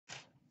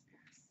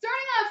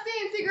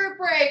Jersey group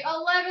break,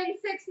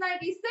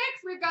 11,696.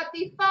 We've got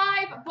the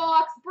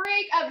 5-box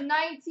break of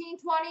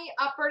 1920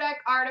 Upper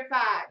Deck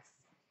artifacts.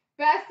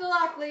 Best of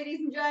luck, ladies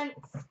and gents.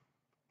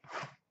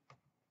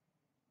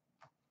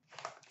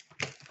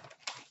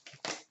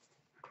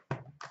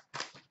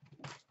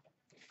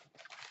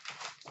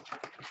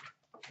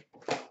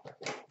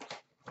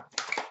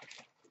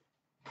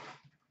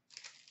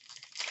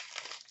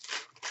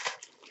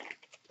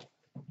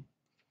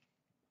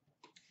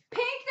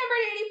 Pink, number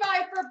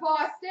 85 for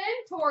Boston,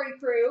 Torrey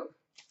Krug.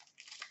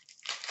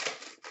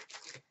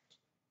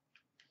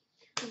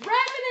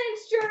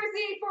 Remnants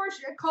jersey for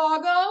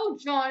Chicago,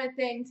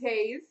 Jonathan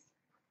Toews.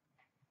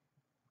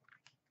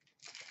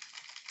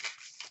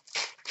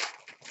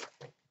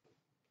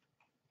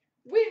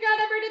 We've got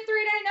number to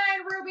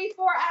 399 Ruby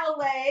for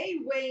LA,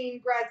 Wayne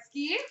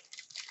Gretzky.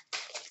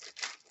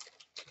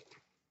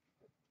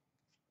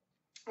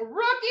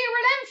 Rookie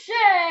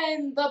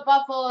redemption, the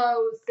Buffalo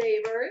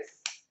Sabres.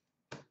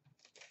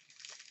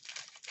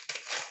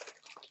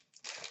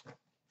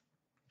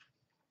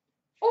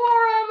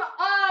 Aurum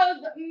of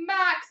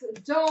Max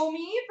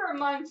Domi for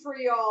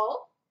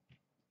Montreal.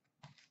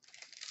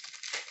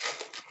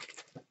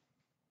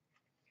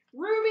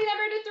 Ruby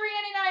number to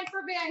 399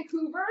 for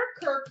Vancouver,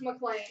 Kirk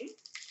McLean.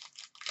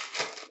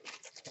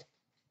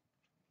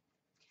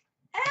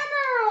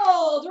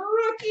 Emerald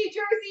rookie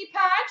jersey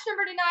patch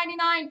number to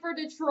 99 for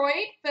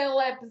Detroit,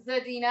 Philip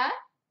Zadina.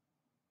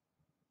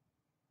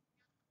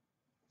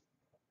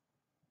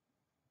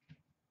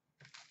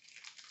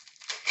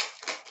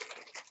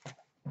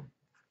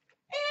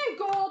 And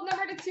gold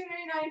number to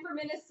 299 for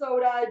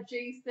Minnesota,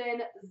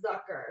 Jason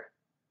Zucker.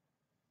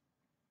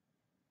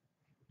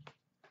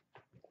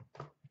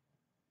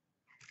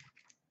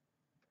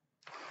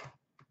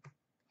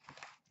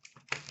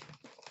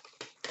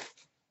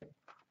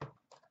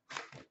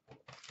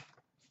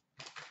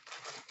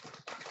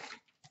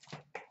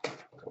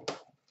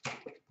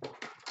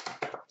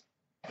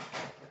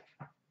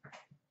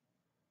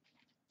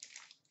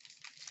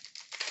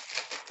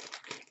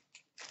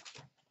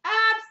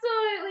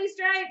 Absolutely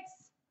stripes.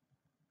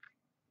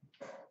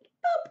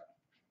 Boop.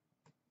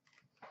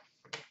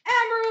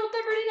 Emerald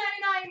number to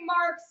 99,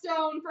 Mark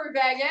Stone for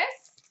Vegas.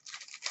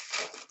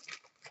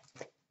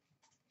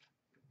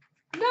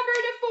 Number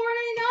to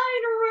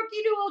 499,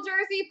 rookie dual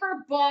jersey for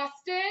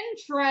Boston,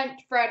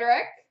 Trent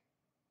Frederick.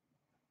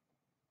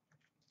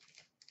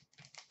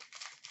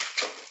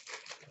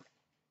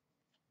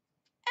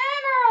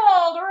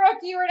 Emerald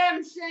rookie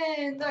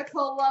redemption, the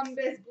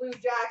Columbus Blue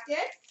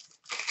Jackets.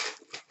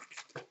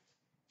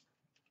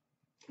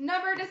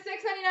 Number to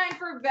 699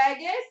 for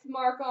Vegas,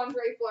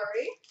 Marc-Andre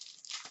Fleury.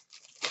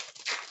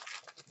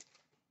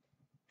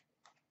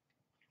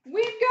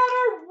 We've got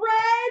a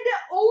red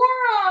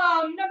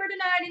Aurum, number to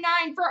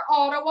 99 for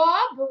Ottawa,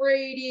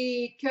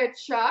 Brady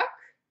Tkachuk.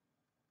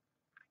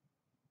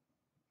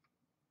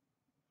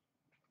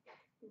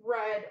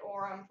 Red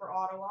Aurum for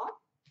Ottawa.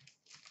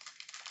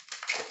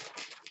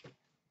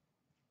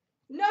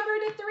 Number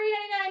to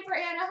 399 for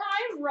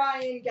Anaheim,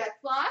 Ryan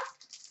Getzlaf.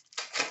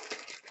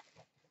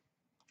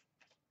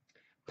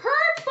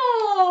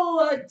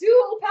 Purple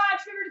dual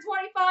patch number to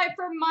 25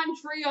 for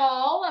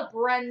Montreal,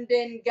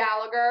 Brendan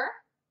Gallagher.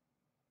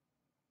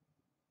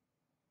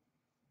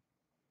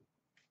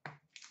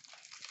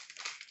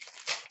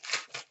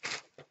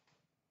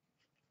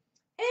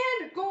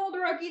 And gold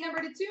rookie number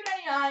to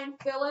 299,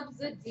 Philip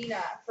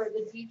Zadina for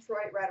the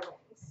Detroit Red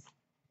Wings.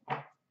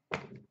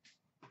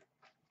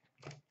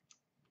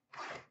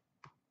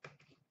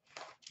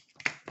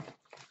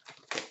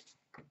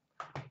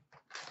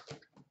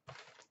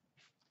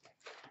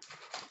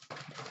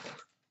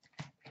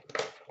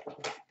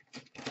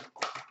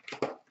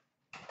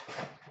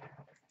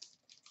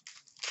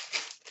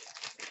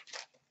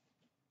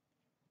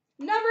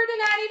 Number to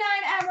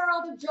 99,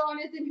 Emerald of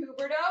Jonathan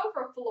Huberdeau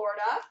for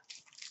Florida.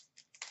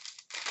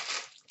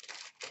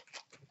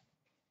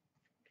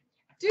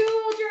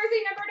 Dual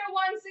jersey number to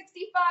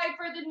 165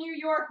 for the New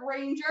York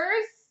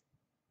Rangers,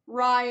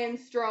 Ryan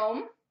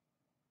Strome.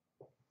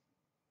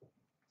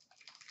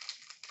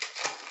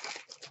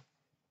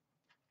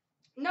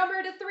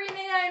 Number to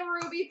 399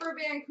 Ruby for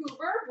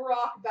Vancouver,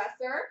 Brock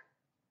Besser.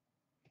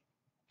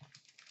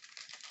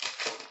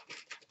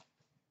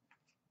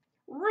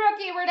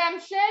 Rookie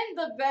redemption,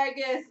 the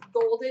Vegas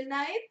Golden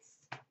Knights.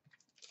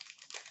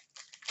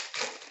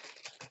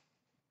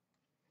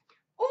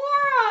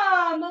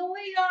 Aurum,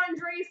 Leon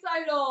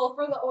Draisaitl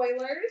for the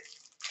Oilers.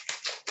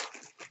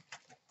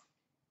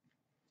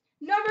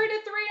 Number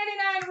to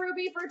 399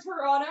 Ruby for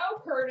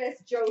Toronto, Curtis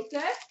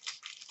Joseph.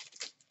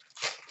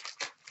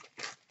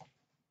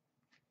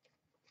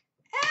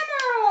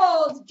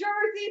 Emerald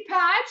jersey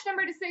patch,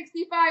 number to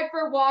 65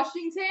 for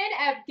Washington,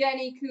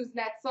 Evgeny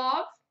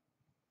Kuznetsov.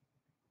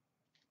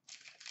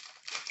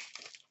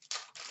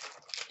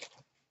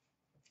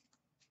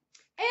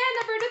 And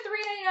number to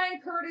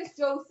 399, Curtis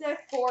Joseph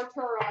for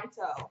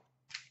Toronto.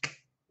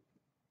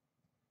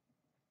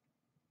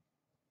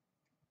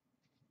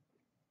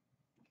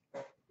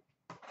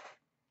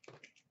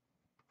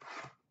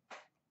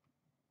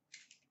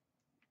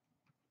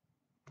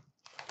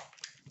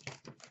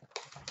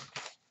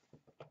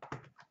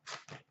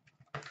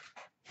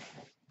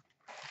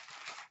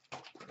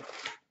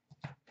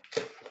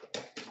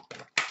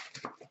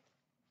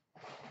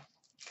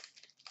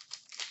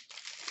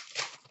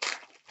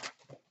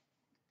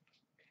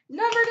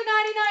 Number to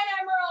 99,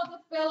 Emerald to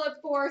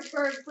Philip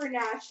Forsberg for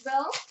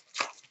Nashville.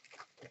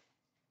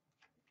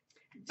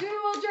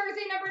 Dual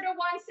jersey number to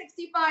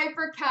 165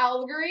 for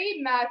Calgary,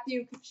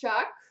 Matthew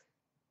Tkachuk.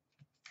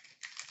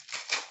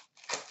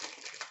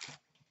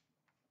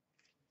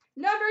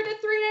 Number to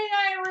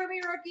 399,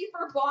 Ruby rookie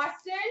for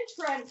Boston,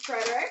 Trent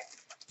Frederick.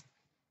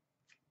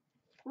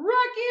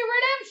 Rookie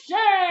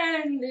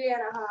redemption, the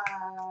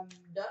Anaheim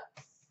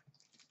Ducks.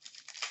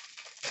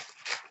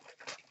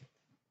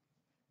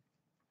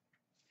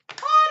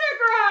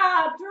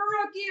 Autographed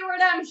rookie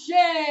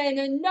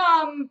redemption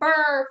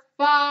number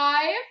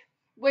 5,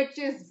 which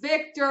is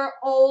Victor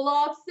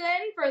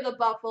Olofsson for the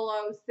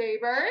Buffalo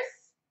Sabres.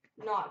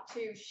 Not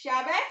too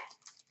shabby.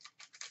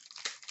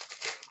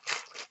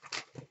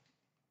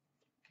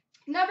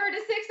 Number to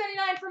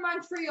 699 for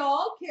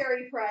Montreal,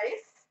 Carey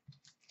Price.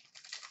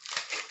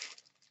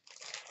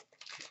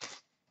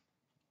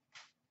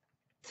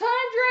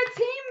 Tundra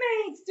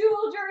Teammates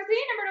dual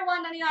jersey, number to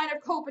 199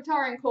 of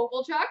Kopitar and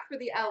Kovalchuk for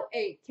the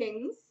LA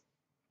Kings.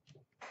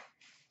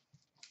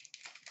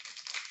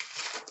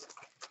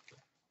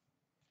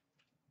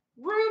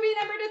 Ruby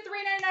number to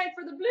 399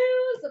 for the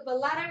Blues of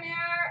Vladimir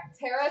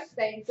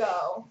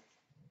Tarasenko.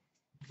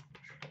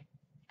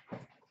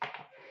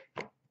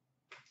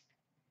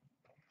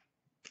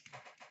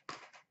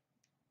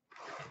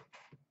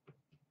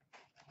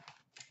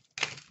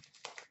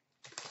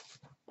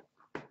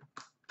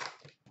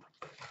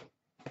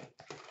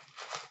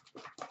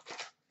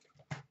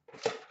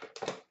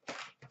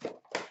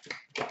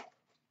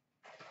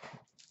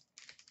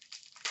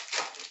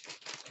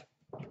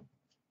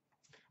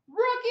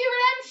 Rookie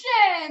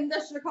redemption,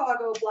 the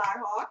Chicago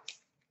Blackhawks.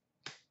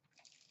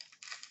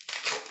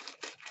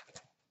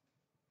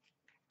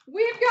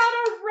 We've got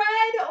a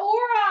red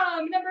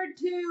Aurum, number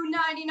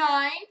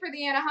 299 for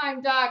the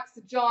Anaheim Ducks,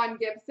 John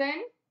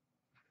Gibson.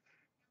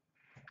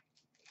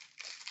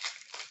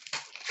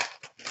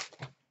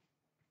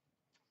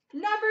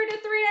 Number to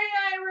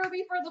 399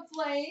 Ruby for the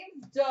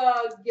Flames,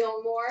 Doug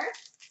Gilmour.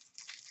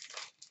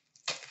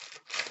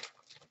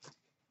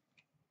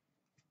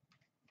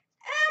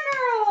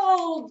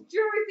 Emerald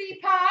jersey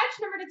patch,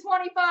 number to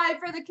 25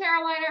 for the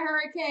Carolina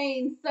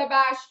Hurricanes,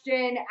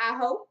 Sebastian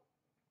Aho.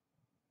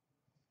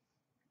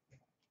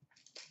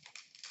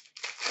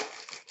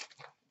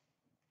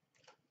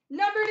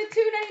 Number to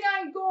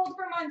 299 gold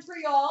for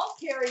Montreal,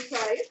 Carey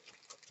Price.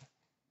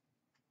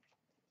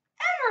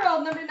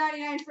 Emerald number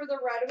 99 for the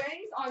Red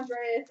Wings,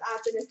 Andreas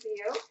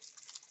Athanasiou.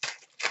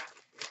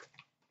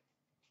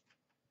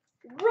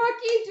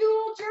 Rookie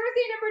dual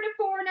jersey number to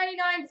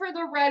 499 for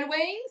the Red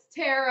Wings,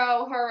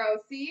 Taro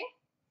Hirose.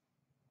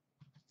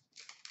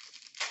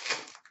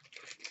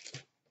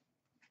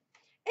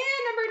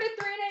 And number to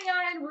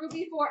 399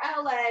 Ruby for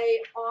LA,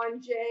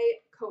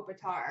 Anze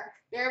Kopitar.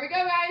 There we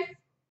go, guys.